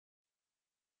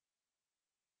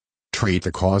treat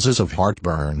the causes of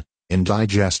heartburn,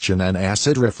 indigestion and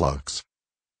acid reflux.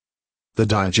 The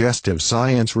Digestive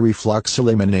Science Reflux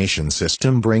Elimination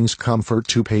System brings comfort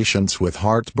to patients with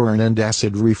heartburn and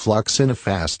acid reflux in a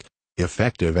fast,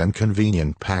 effective and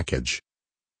convenient package.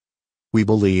 We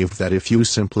believe that if you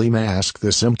simply mask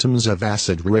the symptoms of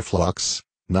acid reflux,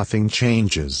 nothing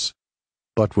changes.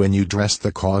 But when you address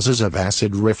the causes of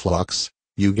acid reflux,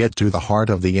 you get to the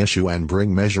heart of the issue and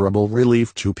bring measurable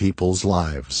relief to people's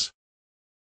lives.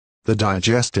 The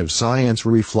Digestive Science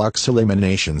Reflux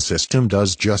Elimination System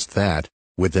does just that,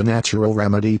 with the natural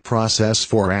remedy process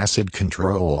for acid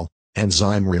control,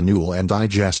 enzyme renewal and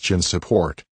digestion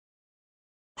support.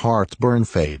 Heartburn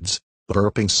fades,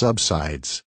 burping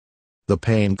subsides. The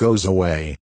pain goes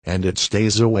away, and it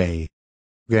stays away.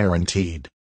 Guaranteed.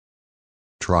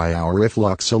 Try our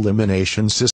reflux elimination system.